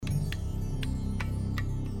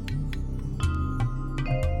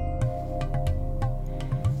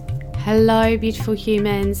Hello, beautiful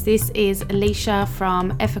humans. This is Alicia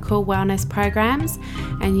from Ethical Wellness Programs,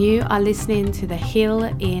 and you are listening to the Heal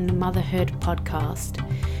in Motherhood podcast,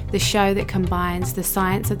 the show that combines the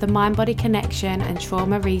science of the mind-body connection and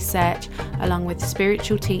trauma research, along with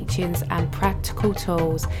spiritual teachings and practical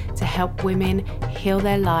tools to help women heal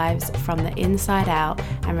their lives from the inside out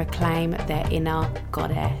and reclaim their inner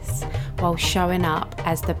goddess, while showing up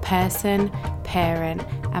as the person, parent,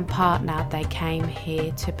 and partner they came here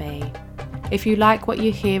to be. If you like what you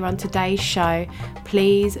hear on today's show,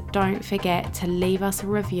 please don't forget to leave us a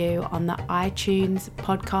review on the iTunes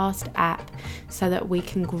podcast app so that we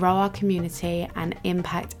can grow our community and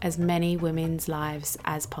impact as many women's lives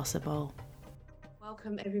as possible.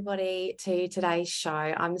 Welcome everybody to today's show.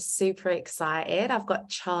 I'm super excited. I've got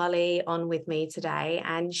Charlie on with me today,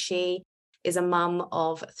 and she is a mum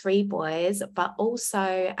of 3 boys, but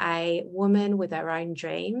also a woman with her own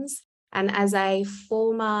dreams. And as a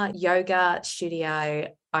former yoga studio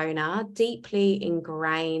owner, deeply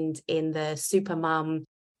ingrained in the Supermum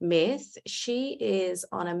myth, she is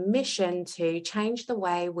on a mission to change the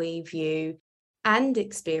way we view and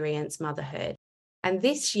experience motherhood. And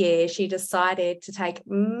this year, she decided to take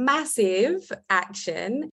massive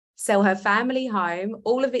action, sell her family home,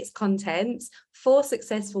 all of its contents, 4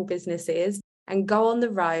 successful businesses, and go on the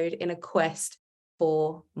road in a quest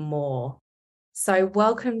for more. So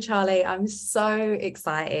welcome, Charlie. I'm so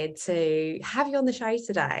excited to have you on the show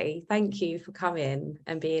today. Thank you for coming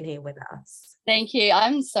and being here with us. Thank you.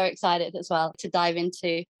 I'm so excited as well to dive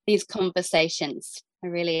into these conversations. I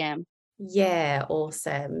really am. Yeah,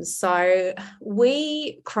 awesome. So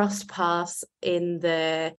we crossed paths in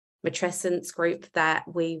the matrescence group that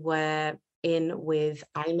we were in with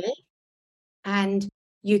Amy, and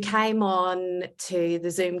you came on to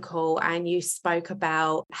the Zoom call and you spoke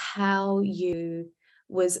about how you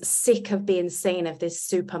was sick of being seen of this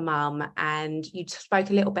super mum, and you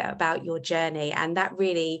spoke a little bit about your journey, and that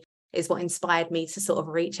really is what inspired me to sort of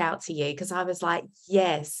reach out to you, because I was like,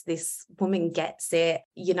 yes, this woman gets it.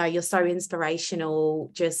 You know, you're so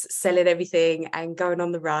inspirational, just selling everything and going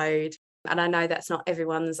on the road. And I know that's not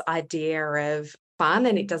everyone's idea of fun,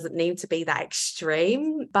 and it doesn't need to be that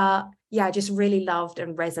extreme, but yeah, I just really loved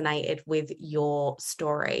and resonated with your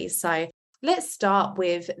story. So let's start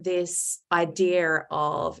with this idea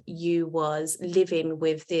of you was living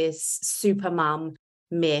with this super mum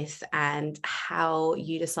myth and how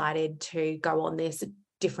you decided to go on this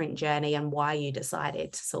different journey and why you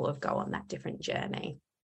decided to sort of go on that different journey.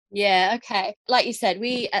 Yeah, okay. Like you said,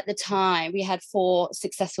 at the time, we had 4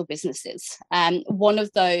 successful businesses. One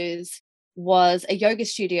of those was a yoga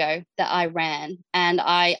studio that I ran, and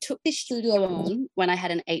I took this studio on when I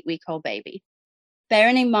had an 8-week-old baby.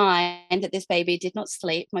 Bearing in mind that this baby did not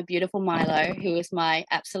sleep, my beautiful Milo, who was my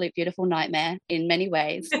absolute beautiful nightmare in many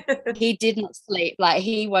ways, he did not sleep. Like,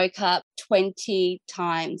 he woke up 20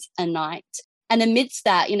 times a night. And amidst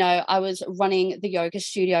that, I was running the yoga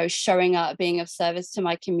studio, showing up, being of service to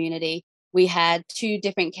my community. We had 2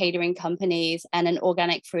 different catering companies and an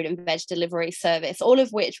organic fruit and veg delivery service, all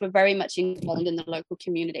of which were very much involved in the local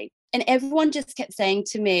community. And everyone just kept saying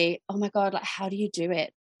to me, oh my God, like, how do you do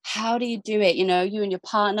it? How do you do it? You and your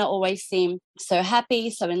partner always seem so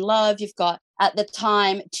happy, so in love. You've got, at the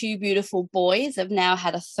time, 2 beautiful boys. I've now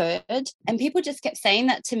had a 3rd. And people just kept saying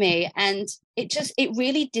that to me. And it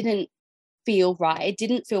really didn't feel right. It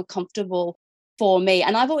didn't feel comfortable for me.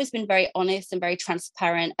 And I've always been very honest and very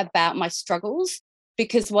transparent about my struggles,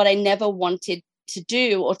 because what I never wanted to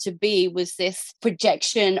do or to be was this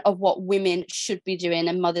projection of what women should be doing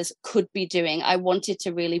and mothers could be doing. I wanted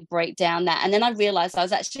to really break down that. And then I realized I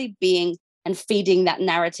was actually being and feeding that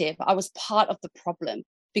narrative. I was part of the problem,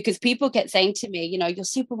 because people kept saying to me, you're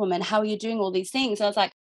Superwoman, how are you doing all these things? And I was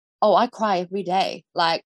like, oh, I cry every day.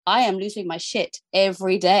 Like, I am losing my shit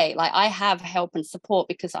every day. Like, I have help and support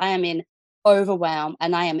because I am in overwhelm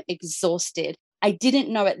and I am exhausted. I didn't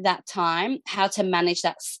know at that time how to manage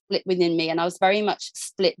that split within me. And I was very much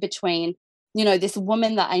split between, this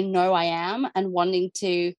woman that I know I am and wanting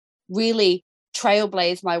to really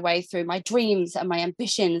trailblaze my way through my dreams and my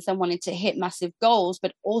ambitions and wanting to hit massive goals,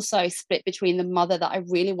 but also split between the mother that I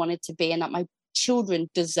really wanted to be and that my children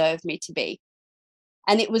deserve me to be.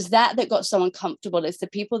 And it was that got so uncomfortable, is the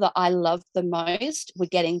people that I loved the most were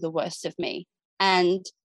getting the worst of me. And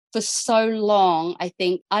for so long, I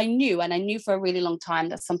think I knew for a really long time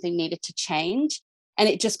that something needed to change. And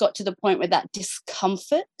it just got to the point where that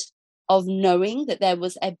discomfort of knowing that there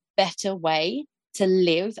was a better way to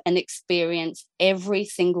live and experience every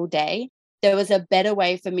single day, there was a better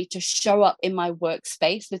way for me to show up in my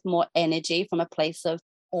workspace with more energy from a place of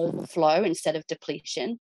overflow instead of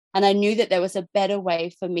depletion. And I knew that there was a better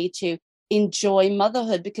way for me to enjoy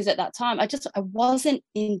motherhood, because at that time I wasn't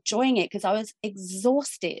enjoying it because I was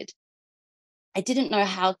exhausted. I didn't know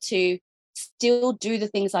how to still do the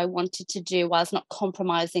things I wanted to do whilst not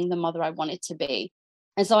compromising the mother I wanted to be.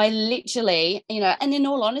 And so I literally, and in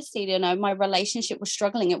all honesty, my relationship was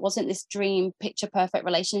struggling. It wasn't this dream, picture perfect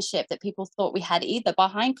relationship that people thought we had either.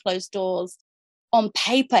 Behind closed doors, on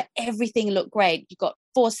paper, everything looked great. You've got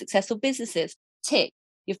 4 successful businesses, tick.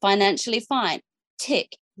 You're financially fine,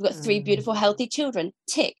 tick. You've got 3 beautiful, healthy children,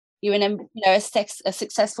 tick. You're in a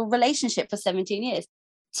successful relationship for 17 years,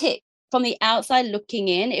 tick. From the outside looking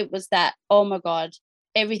in, it was that, oh my God,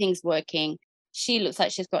 everything's working. She looks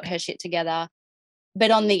like she's got her shit together.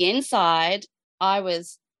 But on the inside, I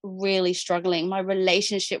was really struggling. My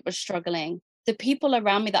relationship was struggling. The people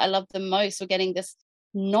around me that I loved the most were getting this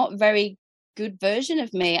not very good version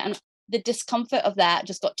of me. And the discomfort of that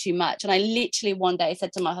just got too much. And I literally one day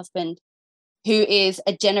said to my husband, who is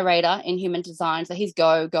a generator in human design, so he's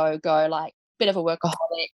go, like bit of a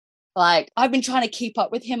workaholic. Like I've been trying to keep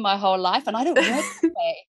up with him my whole life and I don't work that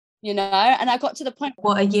way, and I got to the point.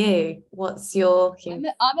 What are you? What's your... I'm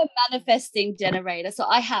a manifesting generator. So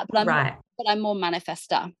I'm more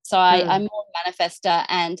manifester. So I'm more manifester,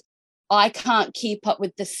 and I can't keep up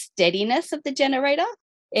with the steadiness of the generator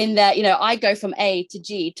in that, I go from A to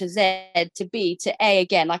G to Z to B to A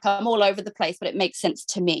again. Like I'm all over the place, but it makes sense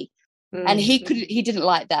to me. And he didn't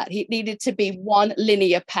like that. He needed to be one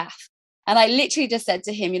linear path. And I literally just said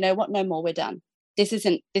to him, you know what, no more, we're done. This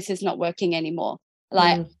is not working anymore.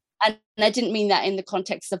 And I didn't mean that in the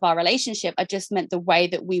context of our relationship. I just meant the way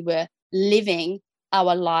that we were living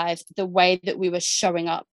our lives, the way that we were showing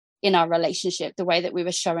up in our relationship, the way that we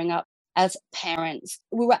were showing up as parents.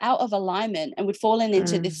 We were out of alignment and we'd fallen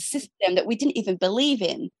into this system that we didn't even believe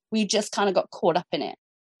in. We just kind of got caught up in it.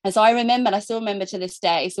 And so I still remember to this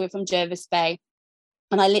day, so we're from Jervis Bay,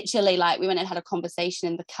 and I literally, we went and had a conversation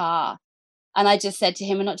in the car, and I just said to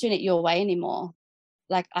him, we're not doing it your way anymore.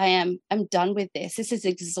 I'm done with this. This is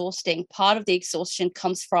exhausting. Part of the exhaustion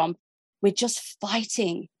comes from we're just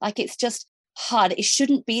fighting. It's just hard. It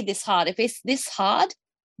shouldn't be this hard. If it's this hard,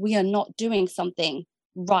 we are not doing something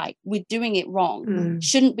right. We're doing it wrong.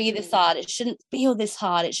 Shouldn't be this hard. It shouldn't feel this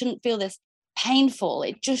hard. It shouldn't feel this painful.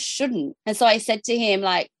 It just shouldn't. And so I said to him,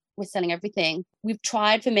 we're selling everything. We've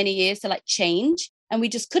tried for many years to change, and we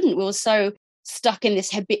just couldn't. We were so stuck in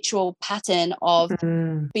this habitual pattern of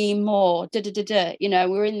be more, we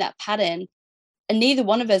were in that pattern. And neither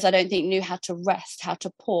one of us, I don't think, knew how to rest, how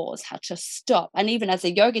to pause, how to stop. And even as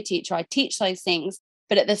a yoga teacher, I teach those things.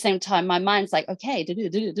 But at the same time, my mind's like, okay,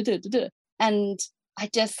 and I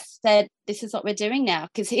just said, this is what we're doing now.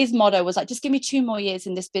 Because his motto was just give me 2 more years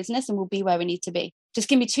in this business and we'll be where we need to be. Just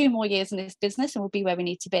give me 2 more years in this business and we'll be where we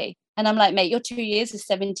need to be. And I'm like, mate, your 2 years is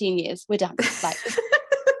 17 years. We're done.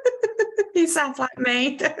 You sound like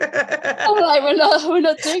me. I'm like, we're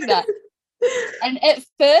not doing that. And at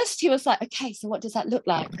first he was like, okay, so what does that look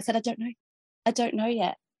like? I said, I don't know. I don't know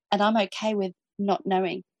yet. And I'm okay with not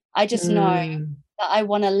knowing. I just know that I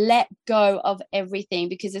want to let go of everything,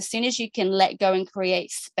 because as soon as you can let go and create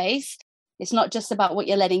space, it's not just about what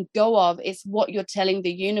you're letting go of, it's what you're telling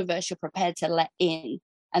the universe you're prepared to let in.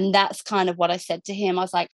 And that's kind of what I said to him. I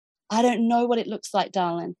was like, I don't know what it looks like,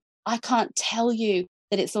 darling. I can't tell you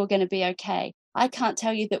that it's all going to be okay. I can't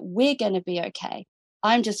tell you that we're going to be okay.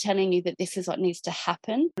 I'm just telling you that this is what needs to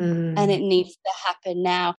happen, and it needs to happen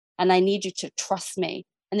now. And I need you to trust me.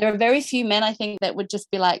 And there are very few men, I think, that would just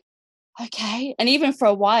be like, okay. And even for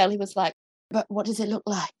a while, he was like, but what does it look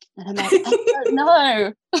like? And I'm like, I don't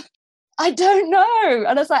know. I don't know.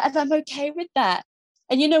 And I was like, and I'm okay with that.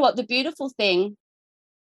 And you know what? The beautiful thing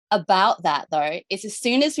about that, though, is as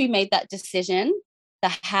soon as we made that decision,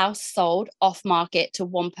 the house sold off market to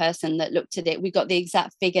one person that looked at it. We got the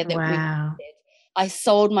exact figure that we wanted. I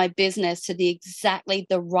sold my business to exactly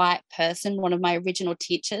the right person, one of my original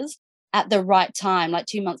teachers, at the right time,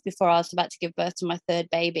 2 months before I was about to give birth to my 3rd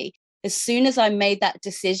baby. As soon as I made that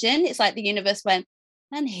decision, it's like the universe went,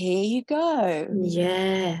 and here you go.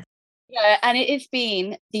 Yeah. And it has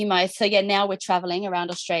been the most. So now we're traveling around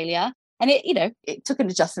Australia, and it took an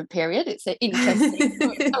adjustment period. It's interesting.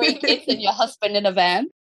 3 kids and your husband in a van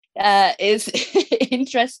is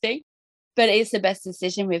interesting. But it's the best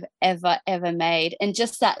decision we've ever made. And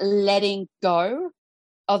just that letting go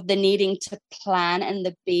of the needing to plan and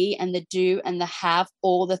the be and the do and the have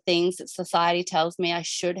all the things that society tells me I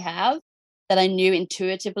should have, that I knew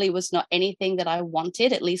intuitively was not anything that I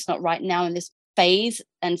wanted, at least not right now in this phase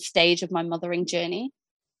and stage of my mothering journey.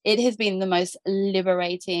 It has been the most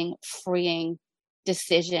liberating, freeing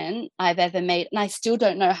decision I've ever made. And I still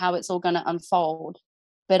don't know how it's all going to unfold.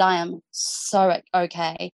 but I am so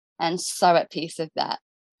okay and so at peace with that.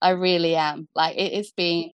 I really am. Like, it has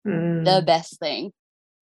been the best thing.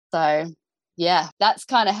 So yeah, that's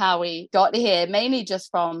kind of how we got here, mainly just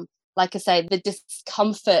from, like I say, the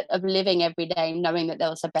discomfort of living every day, knowing that there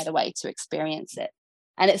was a better way to experience it.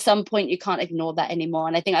 And at some point you can't ignore that anymore.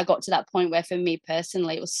 And I think I got to that point where, for me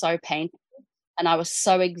personally, it was so painful and I was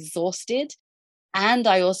so exhausted. And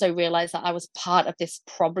I also realized that I was part of this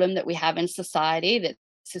problem that we have in society, that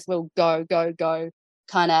this will go, go, go,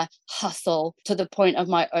 kind of hustle to the point of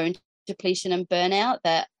my own depletion and burnout,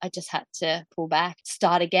 that I just had to pull back,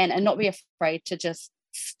 start again, and not be afraid to just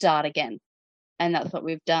start again. And that's what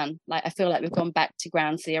we've done. Like, I feel like we've gone back to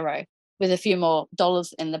ground zero with a few more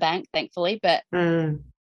dollars in the bank, thankfully, but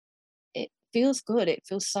it feels good. It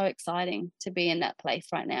feels so exciting to be in that place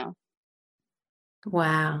right now.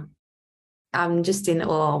 Wow. I'm just in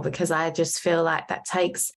awe, because I just feel like that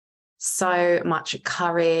takes so much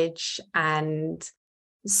courage and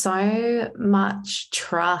so much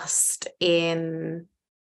trust in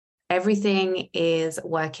everything is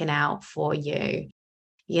working out for you,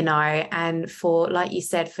 and for, like you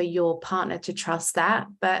said, for your partner to trust that.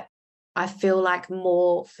 But I feel like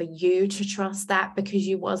more for you to trust that, because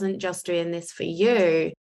you wasn't just doing this for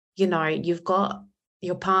you. You've got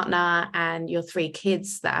your partner and your 3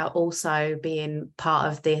 kids that are also being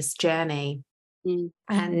part of this journey,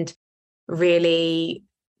 and really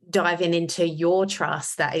diving into your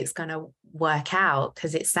trust that it's going to work out,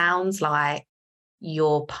 because it sounds like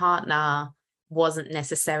your partner wasn't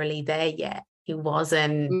necessarily there yet. He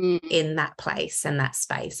wasn't in that place and that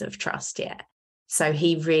space of trust yet. So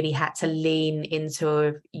he really had to lean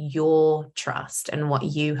into your trust and what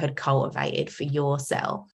you had cultivated for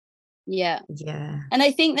yourself. Yeah. Yeah. And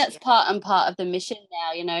I think that's part of the mission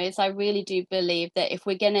now, is I really do believe that if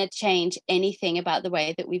we're going to change anything about the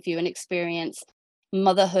way that we view and experience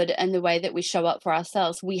motherhood and the way that we show up for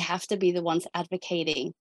ourselves, we have to be the ones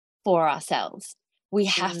advocating for ourselves. We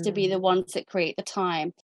have to be the ones that create the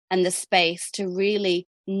time and the space to really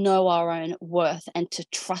know our own worth and to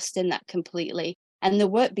trust in that completely. And the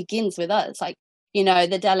work begins with us. Like,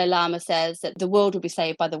 the Dalai Lama says that the world will be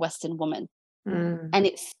saved by the Western woman. And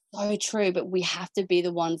it's so true, but we have to be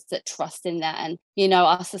the ones that trust in that. And,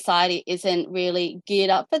 our society isn't really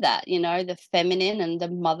geared up for that. The feminine and the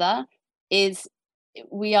mother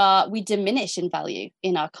we diminish in value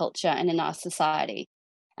in our culture and in our society.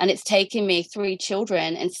 And it's taken me 3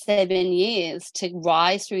 children and 7 years to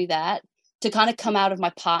rise through that, to kind of come out of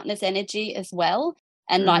my partner's energy as well,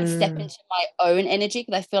 and like step into my own energy,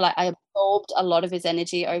 because I feel like I absorbed a lot of his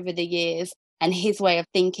energy over the years, and his way of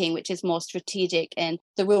thinking, which is more strategic and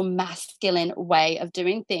the real masculine way of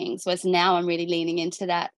doing things. Whereas now I'm really leaning into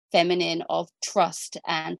that feminine of trust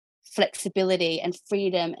and flexibility and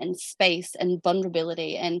freedom and space and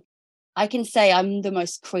vulnerability. And I can say I'm the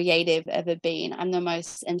most creative I've ever been. I'm the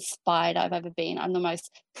most inspired I've ever been. I'm the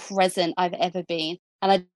most present I've ever been.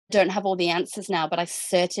 And I don't have all the answers now, but I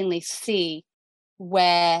certainly see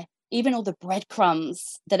where even all the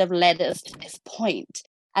breadcrumbs that have led us to this point.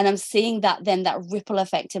 And I'm seeing that ripple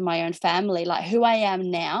effect in my own family, like who I am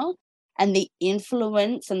now and the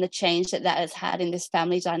influence and the change that has had in this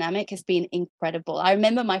family dynamic has been incredible. I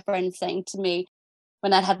remember my friend saying to me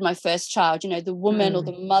when I'd had my first child, the woman or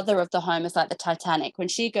the mother of the home is like the Titanic. When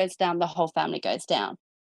she goes down, the whole family goes down.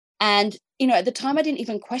 And, at the time I didn't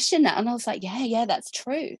even question that. And I was like, yeah, that's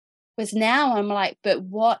true. Whereas now I'm like, but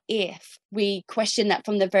what if we question that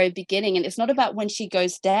from the very beginning? And it's not about when she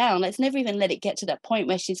goes down. Let's never even let it get to that point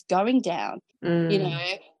where she's going down.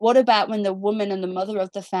 What about when the woman and the mother of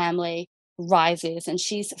the family rises and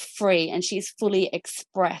she's free and she's fully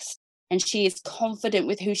expressed and she is confident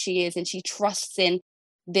with who she is and she trusts in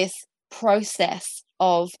this process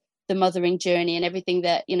of the mothering journey and everything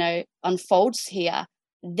that, unfolds here?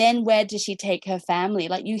 Then where does she take her family?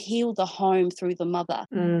 Like, you heal the home through the mother.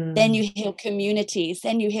 Then you heal communities.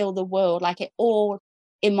 Then you heal the world. Like, it all,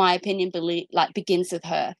 in my opinion, begins with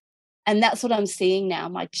her. And that's what I'm seeing now,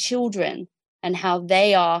 my children and how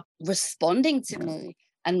they are responding to me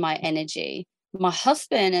and my energy. My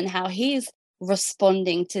husband and how he's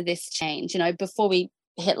responding to this change. Before we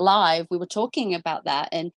hit live, we were talking about that,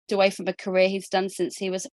 and away from a career he's done since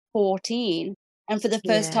he was 14. And for the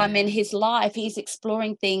first time in his life, he's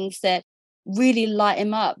exploring things that really light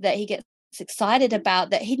him up, that he gets excited about,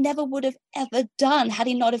 that he never would have ever done had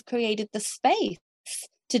he not have created the space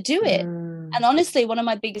to do it. And honestly, one of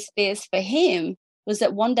my biggest fears for him was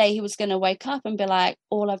that one day he was going to wake up and be like,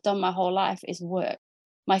 all I've done my whole life is work,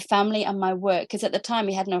 my family and my work. Because at the time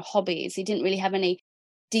he had no hobbies. He didn't really have any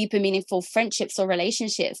deeper, meaningful friendships or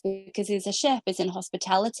relationships because he's a chef, he's in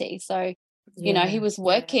hospitality. So You know, he was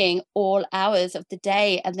working all hours of the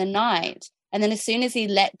day and the night. And then as soon as he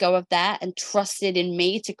let go of that and trusted in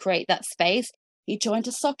me to create that space, he joined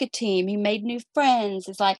a soccer team. He made new friends.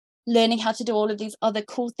 It's like learning how to do all of these other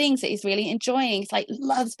cool things that he's really enjoying. It's like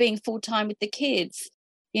loves being full time with the kids.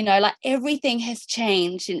 You know, like everything has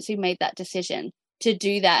changed since we made that decision to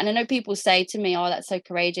do that. And I know people say to me, oh, that's so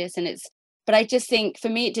courageous. But I just think for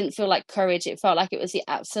me, it didn't feel like courage. It felt like it was the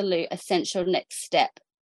absolute essential next step.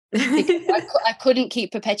 Because I couldn't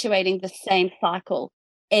keep perpetuating the same cycle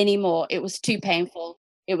anymore. It was too painful.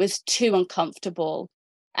 It was too uncomfortable.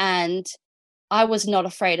 And I was not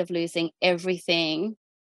afraid of losing everything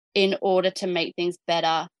in order to make things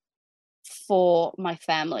better for my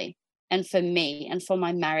family and for me and for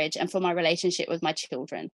my marriage and for my relationship with my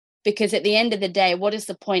children. Because at the end of the day, what is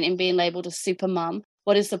the point in being labeled a super mum?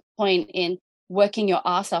 What is the point in working your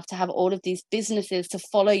ass off to have all of these businesses, to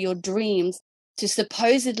follow your dreams, to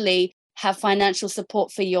supposedly have financial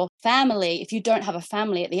support for your family if you don't have a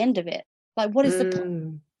family at the end of it? Like, what is the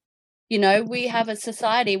point? You know, we have a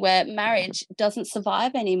society where marriage doesn't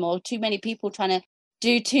survive anymore. Too many people trying to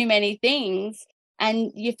do too many things,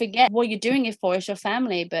 and you forget what you're doing it for is your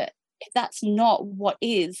family. But if that's not what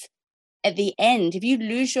is at the end, if you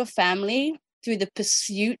lose your family through the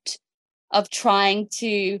pursuit of trying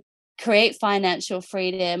to create financial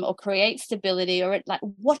freedom or create stability, or like,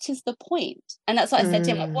 what is the point? And that's what I said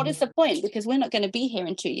to him, like, what is the point? Because we're not going to be here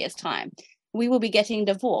in 2 years' time. We will be getting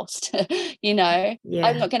divorced. You know,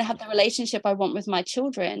 I'm not going to have the relationship I want with my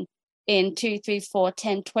children in 2, 3, 4,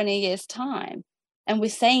 10, 20 years' time. And we're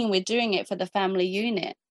saying we're doing it for the family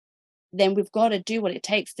unit. Then we've got to do what it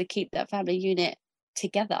takes to keep that family unit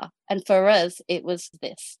together. And for us, it was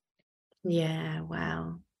this. Yeah,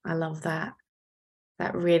 wow. I love that.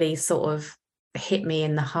 That really sort of hit me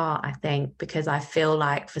in the heart, I think, because I feel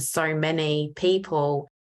like for so many people,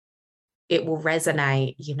 it will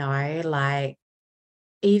resonate, you know, like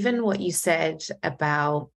even what you said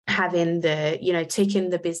about having the, you know, ticking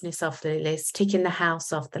the business off the list, ticking the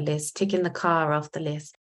house off the list, ticking the car off the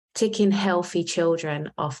list, ticking healthy children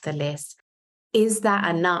off the list. Is that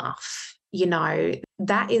enough? You know,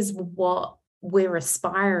 that is what we're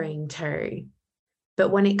aspiring to. But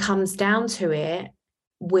when it comes down to it,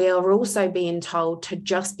 we're also being told to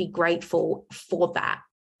just be grateful for that.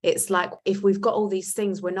 It's like, if we've got all these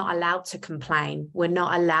things, we're not allowed to complain. We're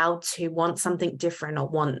not allowed to want something different or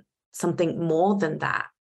want something more than that,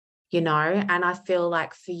 you know? And I feel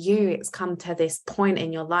like for you, it's come to this point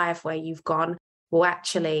in your life where you've gone, well,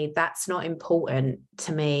 actually, that's not important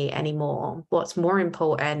to me anymore. What's more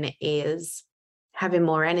important is having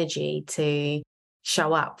more energy to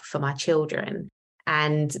show up for my children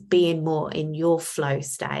and being more in your flow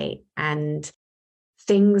state and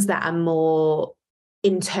things that are more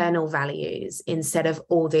internal values instead of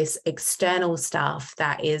all this external stuff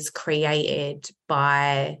that is created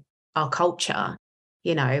by our culture.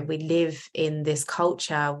 You know, we live in this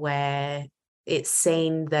culture where it's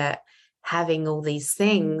seen that having all these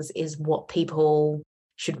things is what people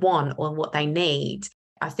should want or what they need.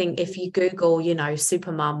 I think if you Google, you know,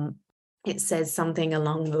 Supermum, it says something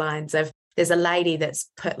along the lines of, there's a lady that's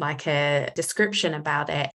put like a description about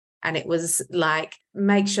it. And it was like,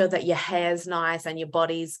 make sure that your hair's nice and your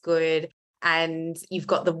body's good and you've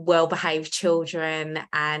got the well-behaved children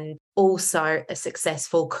and also a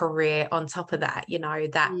successful career on top of that. You know,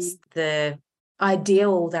 that's the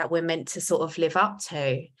ideal that we're meant to sort of live up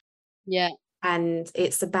to. Yeah. And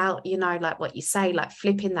it's about, you know, like what you say, like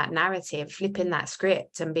flipping that narrative, flipping that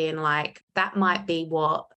script and being like, that might be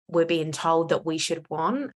what we're being told that we should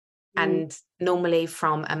want. And normally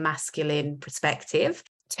from a masculine perspective,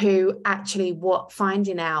 to actually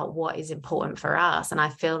finding out what is important for us. And I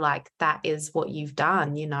feel like that is what you've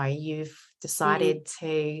done. You know, you've decided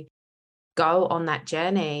to go on that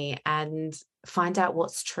journey and find out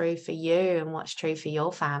what's true for you and what's true for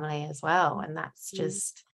your family as well. And that's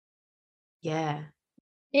just, yeah.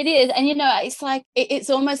 It is. And, you know, it's like, it's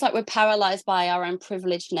almost like we're paralyzed by our own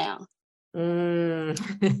privilege now. And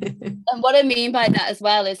what I mean by that as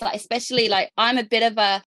well is like, especially like, I'm a bit of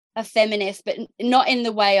a feminist, but not in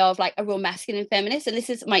the way of like a real masculine feminist. And this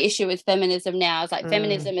is my issue with feminism now, is like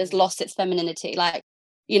feminism has lost its femininity. Like,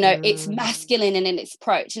 you know, it's masculine in its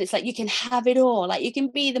approach. And it's like, you can have it all. Like, you can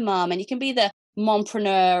be the mom and you can be the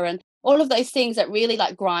mompreneur and all of those things that really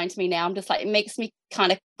like grind me now. I'm just like, it makes me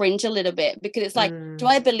kind of cringe a little bit, because it's like, do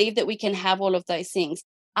I believe that we can have all of those things?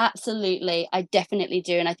 Absolutely. I definitely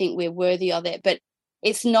do. And I think we're worthy of it. But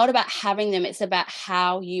it's not about having them. It's about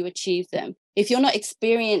how you achieve them. If you're not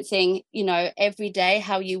experiencing, you know, every day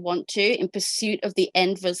how you want to in pursuit of the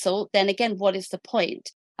end result, then again, what is the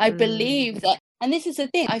point? I believe that And this is the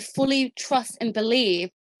thing, I fully trust and believe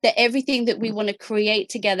that everything that we want to create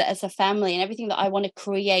together as a family and everything that I want to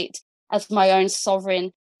create as my own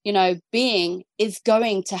sovereign, being is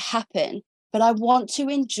going to happen. But I want to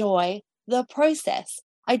enjoy the process.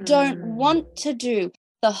 I don't want to do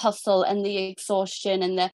the hustle and the exhaustion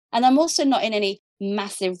and I'm also not in any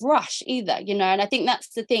massive rush either, and I think that's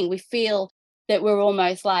the thing. We feel that we're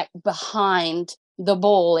almost like behind the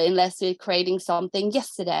ball unless we're creating something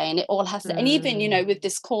yesterday, and it all has to, and even, with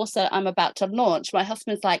this course that I'm about to launch, my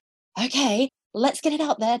husband's like, okay, let's get it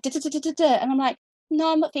out there. And I'm like,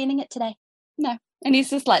 no, I'm not feeling it today. No. And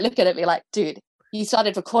he's just like looking at me like, dude, you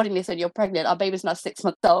started recording this when you're pregnant. Our baby's now 6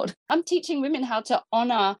 months old. I'm teaching women how to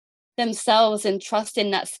honor themselves and trust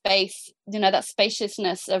in that space, that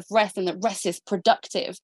spaciousness of rest, and that rest is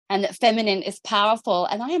productive and that feminine is powerful.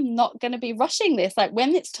 And I am not going to be rushing this. Like,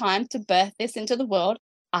 when it's time to birth this into the world,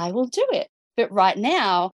 I will do it. But right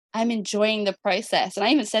now, I'm enjoying the process. And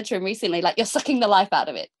I even said to him recently, like, you're sucking the life out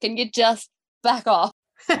of it. Can you just back off?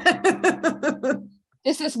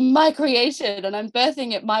 This is my creation and I'm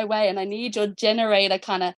birthing it my way. And I need your generator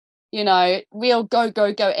kind of, real go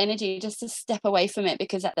energy just to step away from it,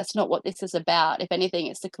 because that's not what this is about. If anything,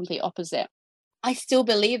 it's the complete opposite. I still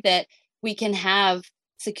believe that we can have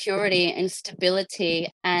security and stability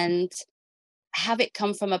and have it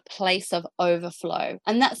come from a place of overflow.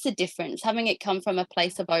 And that's the difference, having it come from a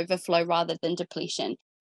place of overflow rather than depletion.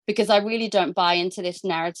 Because I really don't buy into this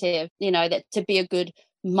narrative, that to be a good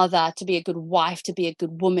mother, to be a good wife, to be a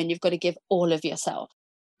good woman, you've got to give all of yourself.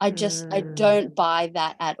 I don't buy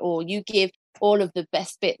that at all. You give all of the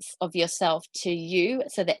best bits of yourself to you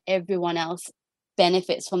so that everyone else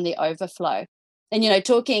benefits from the overflow. And,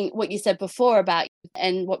 talking what you said before about,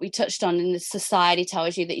 and what we touched on, in the society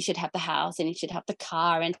tells you that you should have the house and you should have the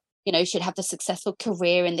car and, you should have the successful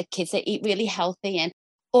career and the kids that eat really healthy and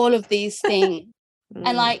all of these things.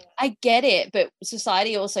 And like, I get it, but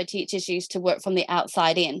society also teaches you to work from the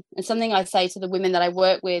outside in. And something I say to the women that I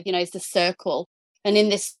work with, is the circle. And in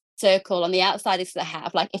this circle, on the outside is the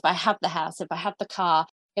have. Like, if I have the house, if I have the car,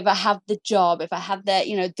 if I have the job, if I have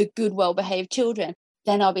the, the good, well-behaved children,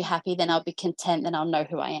 then I'll be happy, then I'll be content, then I'll know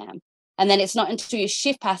who I am. And then it's not until you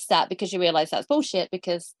shift past that, because you realize that's bullshit,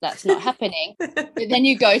 because that's not happening. But then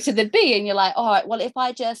you go to the B and you're like, all right, well, if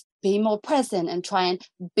I just be more present and try and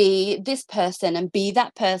be this person and be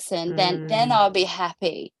that person, then I'll be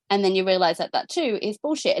happy. And then you realize that too is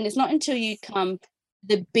bullshit. And it's not until you come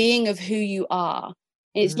the being of who you are.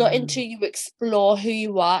 It's not until you explore who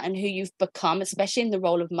you are and who you've become, especially in the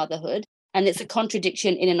role of motherhood. And it's a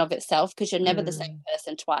contradiction in and of itself, because you're never the same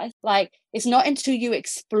person twice. Like, it's not until you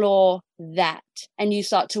explore that and you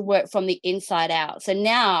start to work from the inside out. So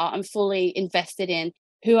now I'm fully invested in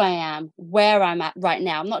who I am, where I'm at right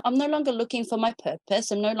now. I'm no longer looking for my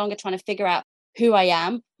purpose. I'm no longer trying to figure out who I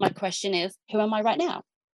am. My question is, who am I right now?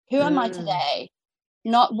 Who am I today?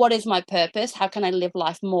 Not what is my purpose? How can I live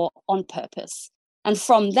life more on purpose? And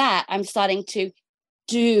from that, I'm starting to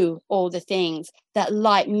do all the things that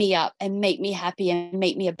light me up and make me happy and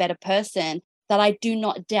make me a better person, that I do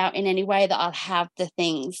not doubt in any way that I'll have the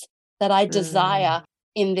things that I desire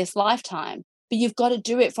in this lifetime. But you've got to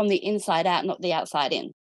do it from the inside out, not the outside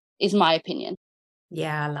in, is my opinion.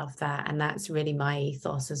 Yeah, I love that. And that's really my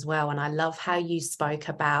ethos as well. And I love how you spoke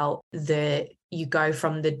about you go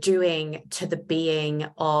from the doing to the being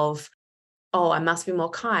of, oh, I must be more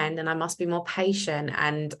kind and I must be more patient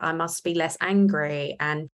and I must be less angry.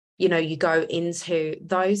 And, you go into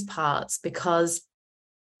those parts because,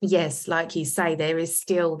 yes, like you say, there is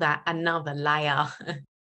still that another layer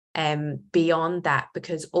beyond that,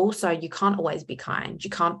 because also you can't always be kind.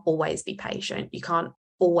 You can't always be patient. You can't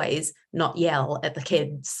always not yell at the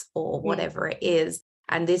kids or whatever it is.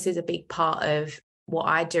 And this is a big part of what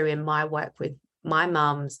I do in my work with my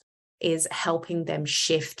mums, is helping them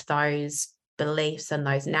shift those beliefs and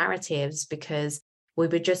those narratives. Because we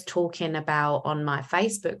were just talking about on my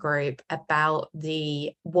Facebook group about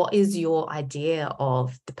what is your idea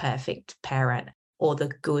of the perfect parent or the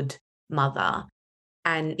good mother.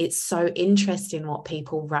 And it's so interesting what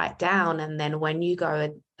people write down. And then when you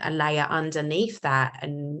go a layer underneath that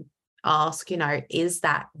and ask, is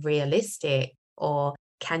that realistic? Or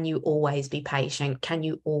can you always be patient? Can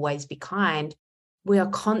you always be kind? We are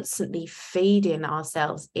constantly feeding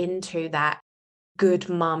ourselves into that good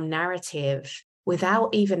mum narrative without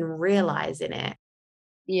even realizing it.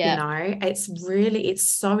 Yeah.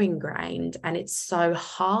 It's so ingrained and it's so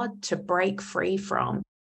hard to break free from,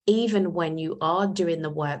 even when you are doing the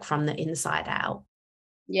work from the inside out.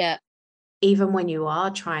 Yeah. Even when you are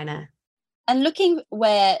trying to. And looking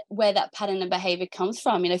where that pattern of behavior comes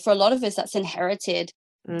from, for a lot of us, that's inherited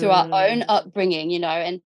through our own upbringing,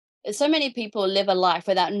 and so many people live a life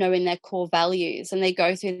without knowing their core values, and they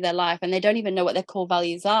go through their life and they don't even know what their core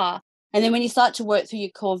values are. And then when you start to work through your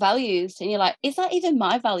core values and you're like, is that even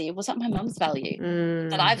my value? Was that my mum's value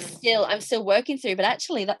that I'm still working through? But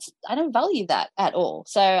actually I don't value that at all.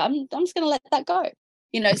 So I'm just going to let that go.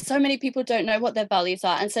 So many people don't know what their values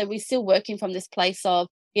are. And so we're still working from this place of,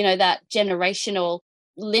 that generational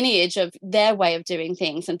lineage of their way of doing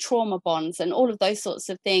things and trauma bonds and all of those sorts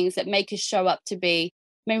of things that make us show up to be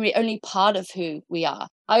maybe only part of who we are.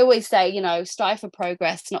 I always say, strive for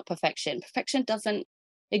progress, not perfection. Perfection doesn't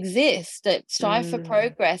exist. That strive for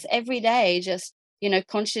progress every day. Just,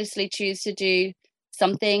 consciously choose to do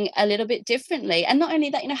something a little bit differently. And not only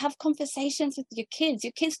that, have conversations with your kids.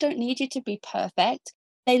 Your kids don't need you to be perfect.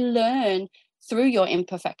 They learn through your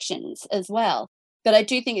imperfections as well. But I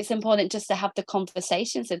do think it's important just to have the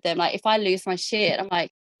conversations with them. Like if I lose my shit, I'm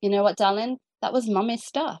like, you know what, darling, that was mummy's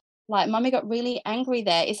stuff. Like mummy got really angry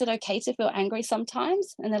there. Is it okay to feel angry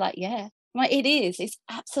sometimes? And they're like, yeah. I'm like, it is. It's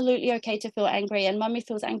absolutely okay to feel angry. And mummy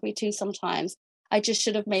feels angry too sometimes. I just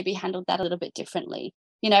should have maybe handled that a little bit differently.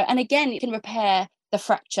 And again, you can repair the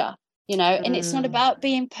fracture, and it's not about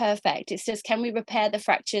being perfect. It's just, can we repair the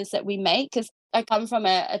fractures that we make? Because I come from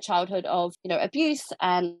a childhood of, abuse,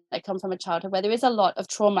 and I come from a childhood where there is a lot of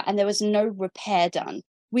trauma and there was no repair done.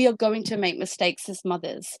 We are going to make mistakes as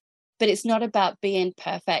mothers, but it's not about being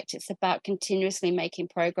perfect. It's about continuously making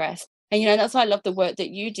progress. And, that's why I love the work that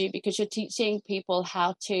you do, because you're teaching people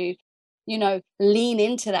how to, lean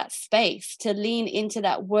into that space, to lean into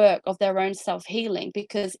that work of their own self-healing,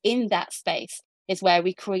 because in that space is where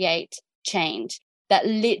we create change that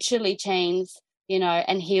literally changes,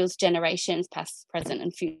 and heals generations past, present,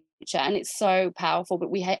 and future. And it's so powerful.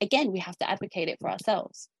 But we have to advocate it for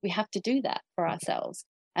ourselves. We have to do that for ourselves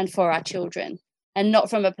and for our children, and not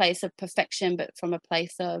from a place of perfection, but from a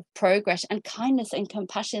place of progress and kindness and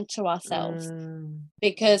compassion to ourselves,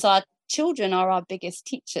 because our children are our biggest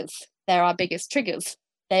teachers. They're our biggest triggers.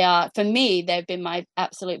 For me, they've been my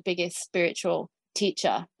absolute biggest spiritual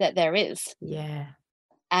teacher that there is. Yeah.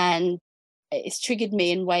 And it's triggered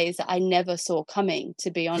me in ways that I never saw coming,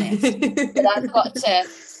 to be honest. But I've got to,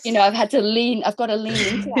 I've got to lean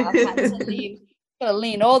into that. Got to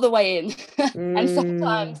lean all the way in. And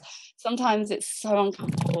sometimes it's so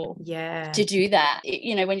uncomfortable to do that.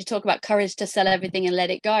 When you talk about courage to sell everything and let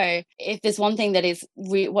it go, if there's one thing that is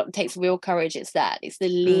what takes real courage, it's the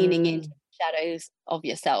leaning into the shadows of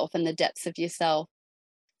yourself and the depths of yourself,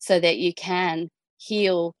 so that you can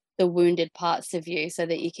heal the wounded parts of you, so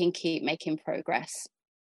that you can keep making progress.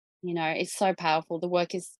 It's so powerful. The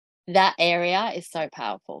work that area is so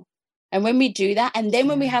powerful. And when we do that, and then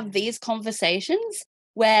when we have these conversations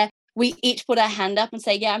where we each put our hand up and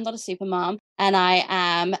say, yeah, I'm not a super mom and I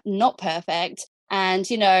am not perfect. And,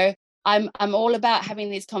 I'm all about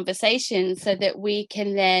having these conversations so that we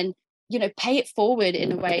can then, pay it forward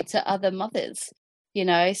in a way to other mothers,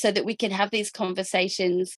 so that we can have these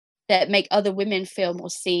conversations that make other women feel more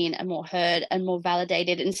seen and more heard and more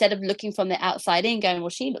validated, instead of looking from the outside in going, well,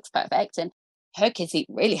 she looks perfect and her kids eat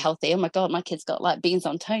really healthy. Oh my God, my kids got like beans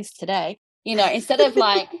on toast today. Instead of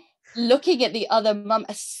like looking at the other mum,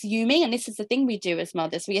 assuming, and this is the thing we do as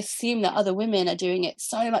mothers, we assume that other women are doing it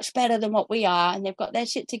so much better than what we are, and they've got their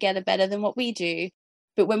shit together better than what we do.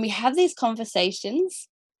 But when we have these conversations,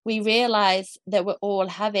 we realize that we're all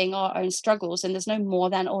having our own struggles, and there's no more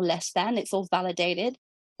than or less than. It's all validated.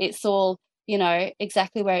 It's all,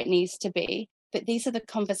 exactly where it needs to be. But these are the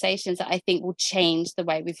conversations that I think will change the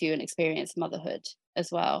way we view and experience motherhood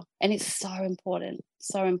as well. And it's so important,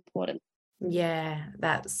 so important. Yeah,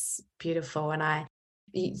 that's beautiful. And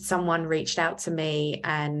someone reached out to me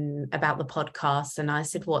and about the podcast, and I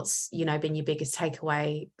said, what's, been your biggest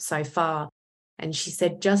takeaway so far? And she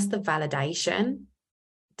said, just the validation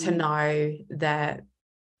to know that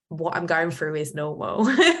what I'm going through is normal,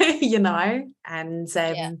 and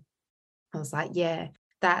I was like, yeah,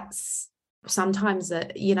 that's sometimes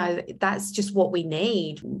that, that's just what we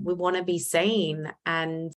need. We want to be seen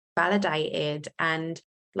and validated. And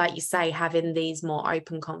like you say, having these more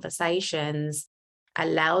open conversations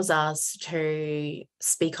allows us to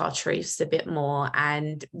speak our truths a bit more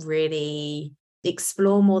and really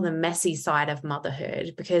explore more the messy side of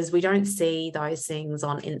motherhood, because we don't see those things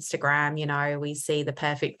on Instagram. We see the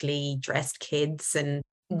perfectly dressed kids and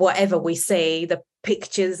whatever we see, the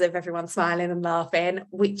pictures of everyone smiling and laughing,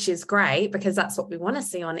 which is great because that's what we want to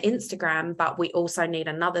see on Instagram. But we also need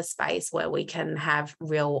another space where we can have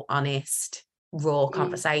real, honest, raw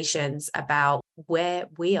conversations about where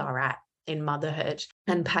we are at in motherhood,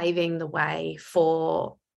 and paving the way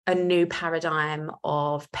for a new paradigm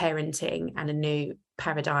of parenting and a new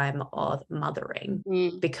paradigm of mothering,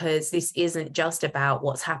 because this isn't just about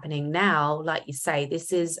what's happening now. Like you say,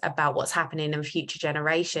 this is about what's happening in future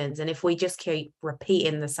generations. And if we just keep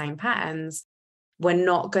repeating the same patterns, we're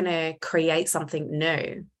not going to create something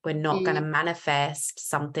new. We're not going to manifest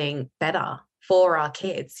something better for our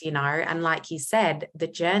kids, you know. And like you said, the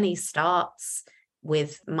journey starts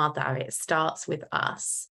with mother. It starts with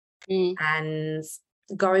us. And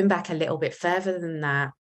going back a little bit further than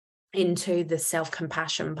that, into the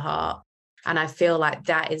self-compassion part, and I feel like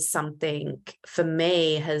that is something for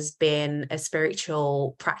me has been a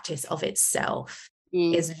spiritual practice of itself,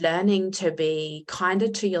 is learning to be kinder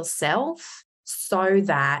to yourself so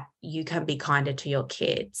that you can be kinder to your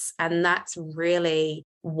kids. And that's really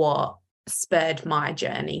what spurred my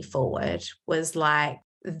journey forward, was like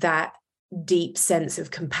that deep sense of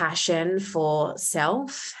compassion for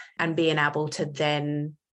self and being able to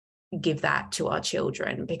then give that to our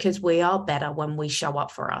children, because we are better when we show up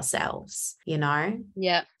for ourselves, you know?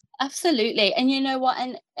 Yeah, absolutely. And you know what?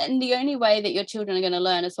 And the only way that your children are going to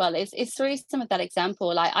learn as well is through some of that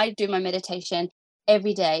example. Like, I do my meditation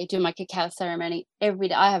every day, do my cacao ceremony every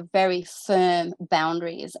day. I have very firm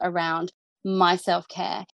boundaries around my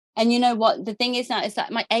self-care. And you know what? The thing is now is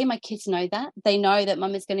that my kids know that. They know that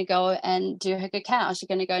mum is going to go and do her cacao. She's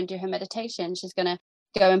going to go and do her meditation. She's going to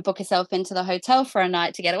go and book herself into the hotel for a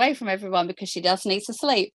night to get away from everyone because she just needs to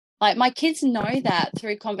sleep. Like, my kids know that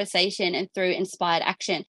through conversation and through inspired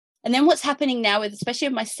action. And then what's happening now with, especially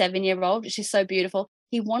with my 7-year-old, which is so beautiful,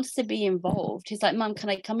 he wants to be involved. He's like, Mum, can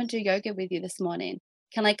I come and do yoga with you this morning?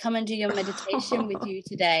 Can I come and do your meditation with you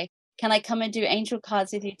today? Can I come and do angel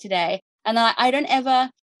cards with you today? And I don't ever,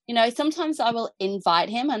 you know, sometimes I will invite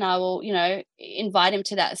him and I will, you know, invite him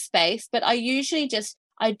to that space. But I usually just,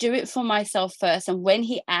 I do it for myself first. And when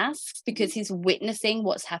he asks, because he's witnessing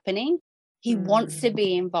what's happening, he wants to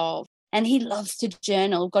be involved, and he loves to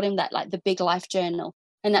journal. Got him that, like, the big life journal.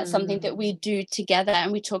 And that's something that we do together,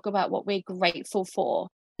 and we talk about what we're grateful for.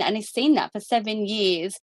 And he's seen that for 7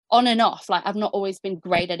 years on and off. Like, I've not always been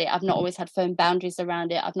great at it. I've not always had firm boundaries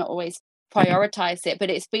around it. I've not always prioritized it,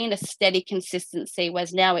 but it's been a steady consistency,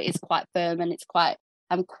 whereas now it is quite firm, and it's quite,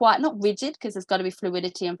 I'm quite not rigid, because there's got to be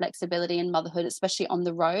fluidity and flexibility in motherhood, especially on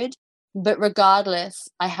the road. But regardless,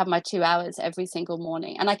 I have my 2 hours every single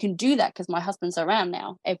morning, and I can do that because my husband's around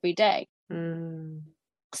now every day.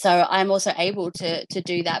 So I'm also able to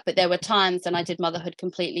do that. But there were times when I did motherhood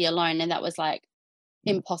completely alone, and that was like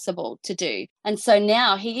impossible to do. And so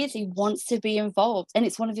now he wants to be involved, and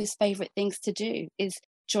it's one of his favorite things to do is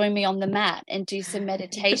join me on the mat and do some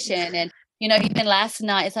meditation. And you know, even last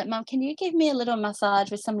night, it's like, Mum, can you give me a little massage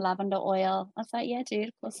with some lavender oil? I was like, yeah, dude,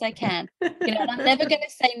 of course I can. You know, and I'm never going to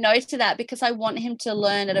say no to that, because I want him to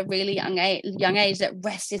learn at a really young age that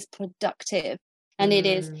rest is productive. And it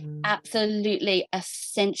is absolutely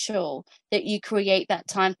essential that you create that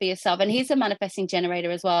time for yourself. And he's a manifesting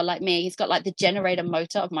generator as well, like me. He's got like the generator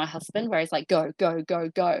motor of my husband, where he's like, go, go, go,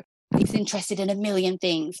 go. He's interested in a million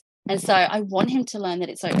things. And so I want him to learn that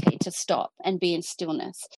it's okay to stop and be in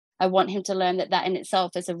stillness. I want him to learn that that in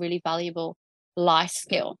itself is a really valuable life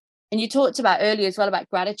skill. And you talked about earlier as well about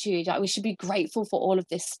gratitude. Like, we should be grateful for all of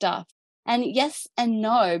this stuff. And yes and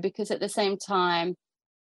no, because at the same time,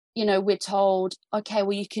 you know, we're told, okay,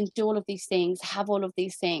 well, you can do all of these things, have all of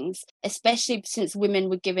these things, especially since women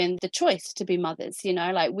were given the choice to be mothers. You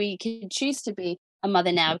know, like, we can choose to be a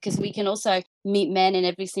mother now, because we can also meet men in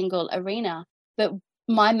every single arena. But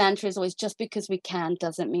my mantra is always, just because we can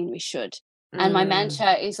doesn't mean we should. And my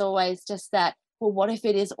mantra is always just that, well, what if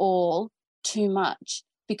it is all too much?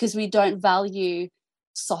 Because we don't value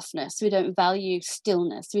softness, we don't value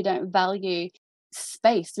stillness, we don't value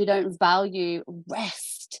space, we don't value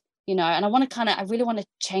rest, you know. And I really want to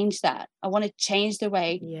change that. I want to change the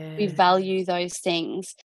way we value those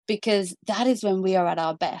things, because that is when we are at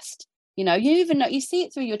our best. You know, you even know, you see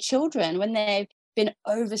it through your children when they've been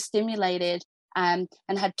overstimulated and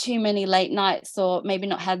had too many late nights, or maybe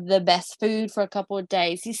not had the best food for a couple of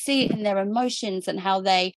days. You see it in their emotions and how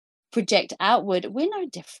they project outward. We're no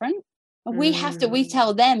different. We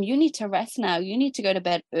tell them, you need to rest now, you need to go to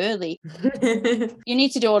bed early, you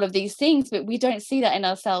need to do all of these things, but we don't see that in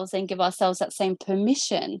ourselves and give ourselves that same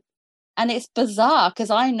permission. And it's bizarre,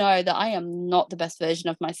 because I know that I am not the best version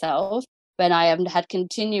of myself when I have had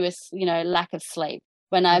continuous, you know, lack of sleep,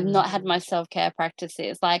 when I've not had my self-care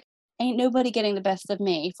practices. Like, ain't nobody getting the best of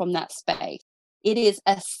me from that space. It is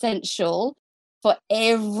essential for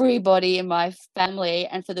everybody in my family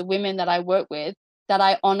and for the women that I work with, that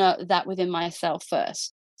I honor that within myself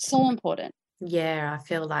first. So important. Yeah, I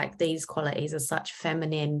feel like these qualities are such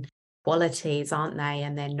feminine qualities, aren't they?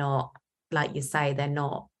 And they're not, like you say, they're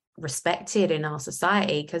not respected in our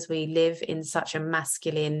society because we live in such a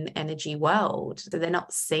masculine energy world. So they're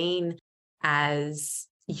not seen as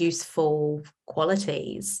useful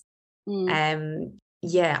qualities.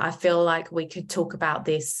 Yeah, I feel like we could talk about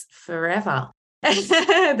this forever.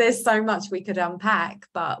 There's so much we could unpack,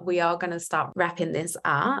 but we are going to start wrapping this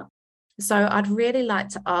up. So I'd really like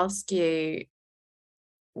to ask you,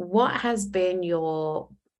 what has been your,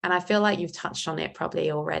 and I feel like you've touched on it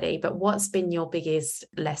probably already, but what's been your biggest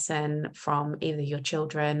lesson from either your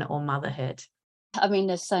children or motherhood? I mean,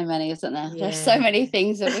 there's so many, isn't there? Yeah. There's so many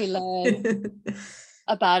things that we learn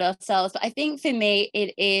about ourselves. But I think for me,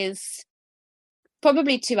 it is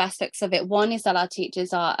probably two aspects of it. One is that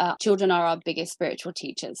our children are our biggest spiritual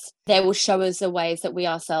teachers. They will show us the ways that we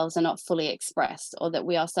ourselves are not fully expressed, or that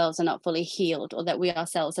we ourselves are not fully healed, or that we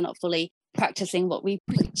ourselves are not fully practicing what we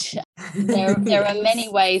preach. There are many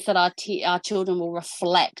ways that our children will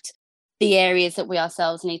reflect the areas that we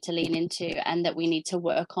ourselves need to lean into and that we need to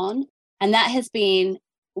work on. And that has been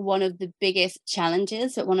one of the biggest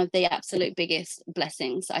challenges, but one of the absolute biggest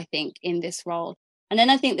blessings, I think, in this role. And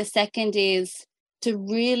then I think the second is to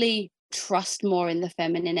really trust more in the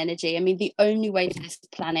feminine energy. I mean, the only way to this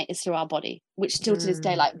planet is through our body, which still to this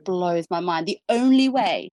day like blows my mind. The only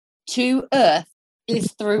way to Earth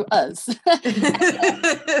is through us.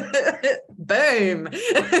 Boom. And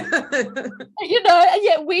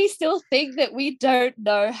yet we still think that we don't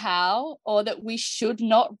know how, or that we should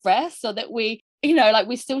not rest, or that we, like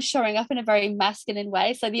we're still showing up in a very masculine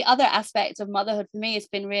way. So the other aspect of motherhood for me has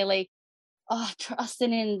been really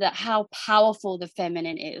trusting in that how powerful the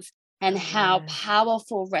feminine is and how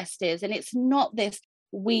powerful rest is. And it's not this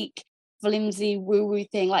weak, flimsy, woo-woo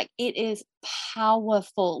thing. Like, it is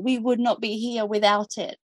powerful. We would not be here without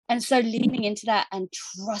it. And so leaning into that and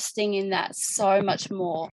trusting in that so much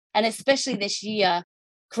more. And especially this year,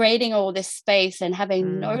 creating all this space and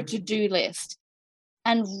having no to-do list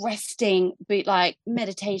and resting, be like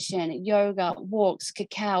meditation, yoga, walks,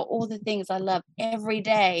 cacao, all the things I love every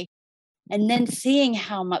day. And then seeing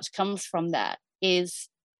how much comes from that is,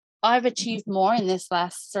 I've achieved more in this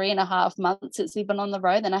last 3.5 months since we've been on the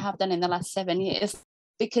road than I have done in the last 7 years,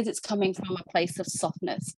 because it's coming from a place of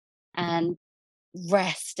softness and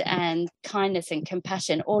rest and kindness and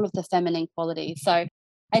compassion, all of the feminine qualities. So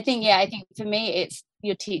I think for me, it's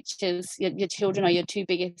your teachers, your children are your two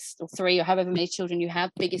biggest, or three, or however many children you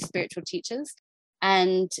have, biggest spiritual teachers,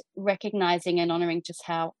 and recognizing and honoring just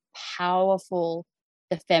how powerful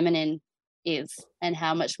the feminine is and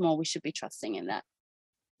how much more we should be trusting in that.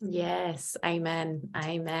 Yes, amen.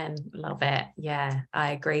 Love it. Yeah,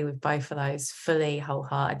 I agree with both of those fully,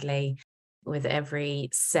 wholeheartedly, with every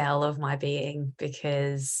cell of my being,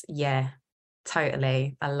 because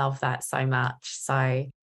totally, I love that so much. So,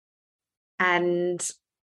 and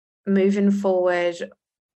moving forward,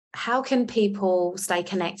 how can people stay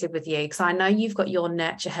connected with you? Because I know you've got your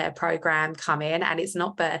Nurture Her program coming, and it's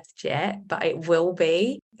not birthed yet, but it will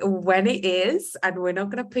be when it is. And we're not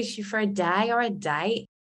going to push you for a day or a date.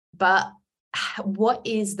 But what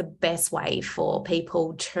is the best way for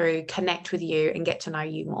people to connect with you and get to know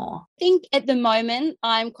you more? I think at the moment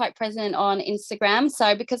I'm quite present on Instagram.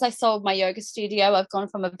 So because I sold my yoga studio, I've gone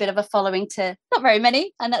from a bit of a following to not very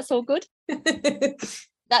many, and that's all good.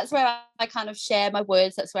 That's where I kind of share my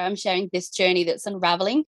words. That's where I'm sharing this journey that's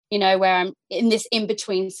unraveling, where I'm in this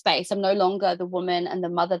in-between space. I'm no longer the woman and the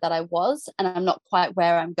mother that I was, and I'm not quite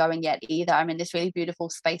where I'm going yet either. I'm in this really beautiful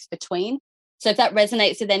space between. So if that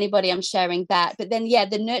resonates with anybody, I'm sharing that. But then,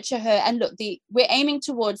 the Nurture Her, and look, we're aiming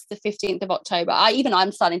towards the 15th of October.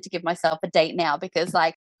 I'm starting to give myself a date now, because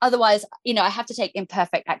otherwise, I have to take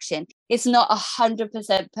imperfect action. It's not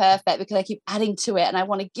 100% perfect because I keep adding to it and I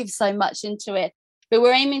want to give so much into it. But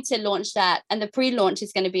we're aiming to launch that, and the pre-launch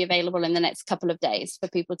is going to be available in the next couple of days for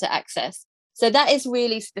people to access. So that is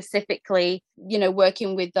really specifically,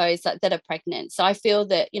 working with those that are pregnant. So I feel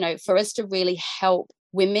that, for us to really help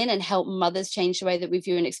women and help mothers change the way that we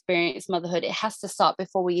view and experience motherhood, it has to start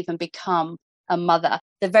before we even become a mother.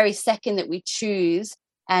 The very second that we choose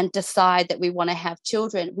and decide that we want to have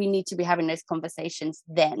children, we need to be having those conversations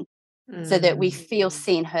then, so that we feel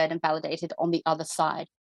seen, heard, and validated on the other side.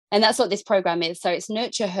 And that's what this program is. So it's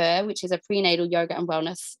Nurture Her, which is a prenatal yoga and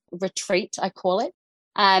wellness retreat, I call it.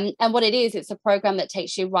 And what it is, it's a program that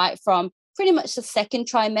takes you right from pretty much the second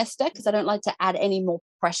trimester, because I don't like to add any more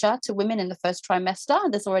pressure to women in the first trimester.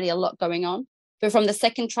 There's already a lot going on. But from the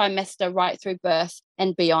second trimester right through birth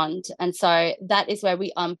and beyond. And so that is where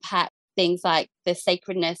we unpack things like the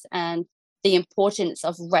sacredness and the importance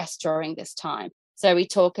of rest during this time. So we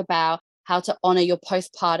talk about how to honor your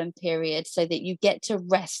postpartum period so that you get to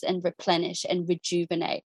rest and replenish and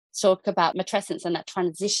rejuvenate. talk about matrescence and that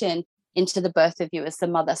transition into the birth of you as the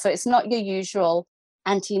mother. So it's not your usual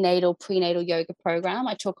antenatal, prenatal yoga program.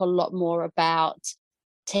 I talk a lot more about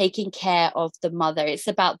taking care of the mother. It's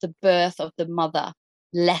about the birth of the mother,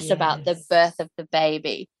 less about the birth of the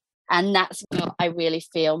baby. And that's what I really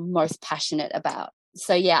feel most passionate about.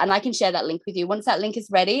 So yeah, and I can share that link with you. Once that link is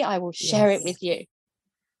ready, I will share it with you.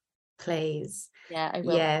 Please. Yeah, I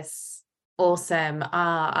will. Yes. Awesome.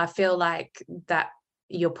 I feel like that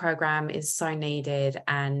your program is so needed,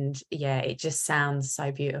 and yeah, it just sounds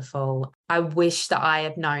so beautiful. I wish that I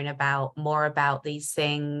had known more about these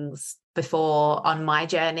things before on my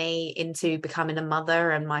journey into becoming a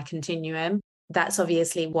mother and my continuum. That's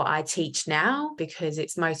obviously what I teach now because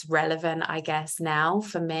it's most relevant, I guess, now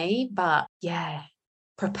for me. But yeah,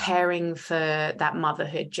 preparing for that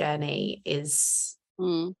motherhood journey is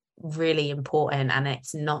really important, and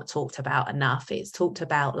it's not talked about enough. It's talked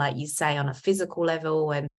about, like you say, on a physical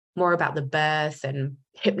level, and more about the birth and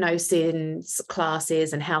hypnosis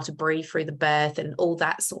classes and how to breathe through the birth and all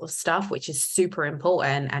that sort of stuff, which is super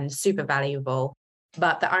important and super valuable.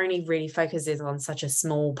 But that only really focuses on such a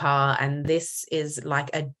small part, and this is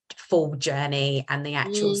like a full journey and the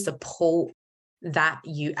actual support that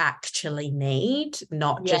you actually need,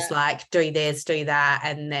 not just like do this, do that,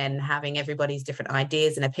 and then having everybody's different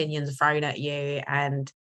ideas and opinions thrown at you.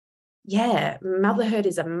 And yeah, motherhood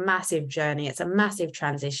is a massive journey. It's a massive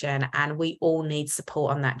transition, and we all need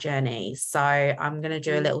support on that journey. So I'm going to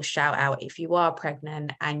do a little shout out. If you are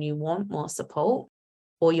pregnant and you want more support,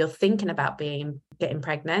 or you're thinking about getting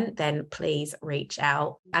pregnant, then please reach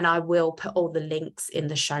out. And I will put all the links in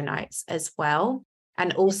the show notes as well.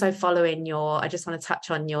 And also I just want to touch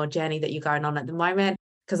on your journey that you're going on at the moment,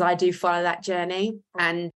 because I do follow that journey,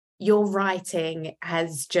 and your writing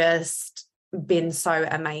has just been so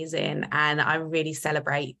amazing. And I really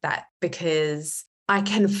celebrate that because I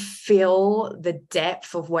can feel the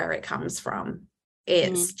depth of where it comes from.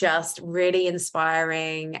 It's just really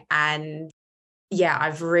inspiring. And yeah,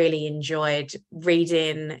 I've really enjoyed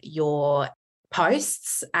reading your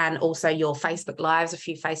posts and also your Facebook lives, a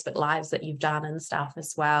few Facebook lives that you've done and stuff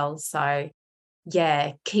as well. So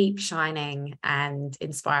yeah, keep shining and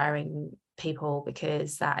inspiring people,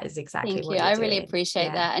 because that is exactly Thank what you. you're I doing. really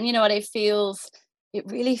appreciate that. And you know what? It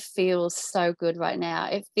really feels so good right now.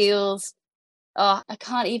 It feels, I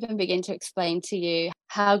can't even begin to explain to you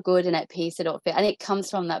how good and at peace it all feels. And it comes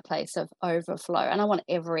from that place of overflow. And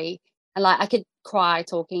I could cry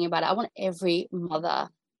talking about it. I want every mother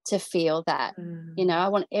to feel that. I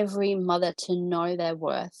want every mother to know their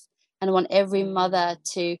worth. And I want every mother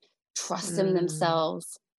to trust in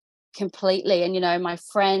themselves completely. And my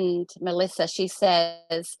friend Melissa, she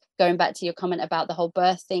says, going back to your comment about the whole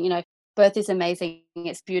birth thing, birth is amazing,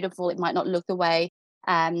 it's beautiful, it might not look the way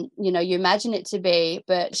you imagine it to be,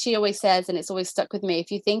 but she always says, and it's always stuck with me, if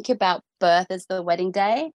you think about birth as the wedding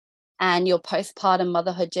day and your postpartum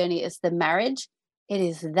motherhood journey is the marriage, it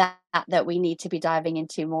is that we need to be diving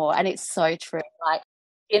into more. And it's so true. Like,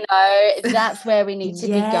 that's where we need to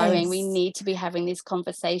be going. We need to be having these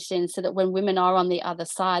conversations so that when women are on the other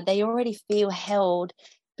side, they already feel held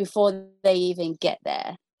before they even get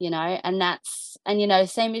there, and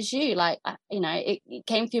same as you, like, it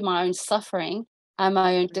came through my own suffering and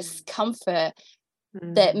my own discomfort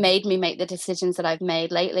that made me make the decisions that I've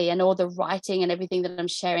made lately, and all the writing and everything that I'm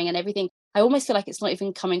sharing and everything. I almost feel like it's not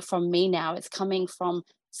even coming from me now. It's coming from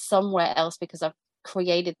somewhere else because I've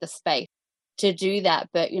created the space to do that.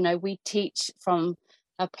 But we teach from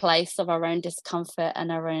a place of our own discomfort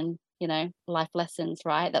and our own life lessons,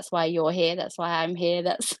 right? That's why you're here, that's why I'm here,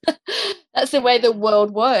 that's that's the way the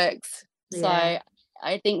world works. So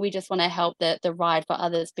I think we just want to help the ride for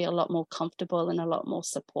others be a lot more comfortable and a lot more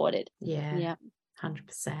supported.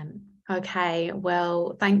 100%. Okay,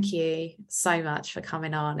 well, thank you so much for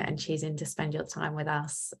coming on and choosing to spend your time with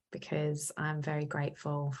us, because I'm very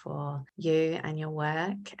grateful for you and your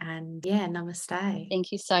work. And namaste.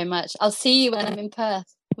 Thank you so much. I'll see you when I'm in Perth.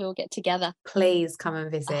 We'll get together. Please come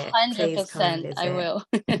and visit. 100%. I will.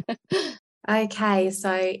 Okay,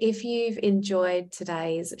 so if you've enjoyed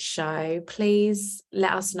today's show, please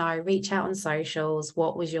let us know. Reach out on socials.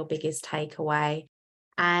 What was your biggest takeaway?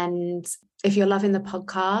 And if you're loving the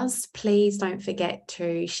podcast, please don't forget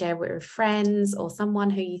to share it with friends or someone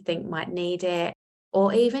who you think might need it,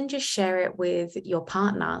 or even just share it with your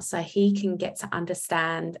partner so he can get to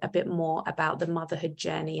understand a bit more about the motherhood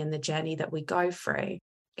journey and the journey that we go through.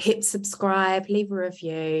 Hit subscribe, leave a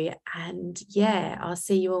review, and I'll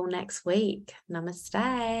see you all next week.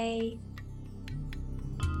 Namaste.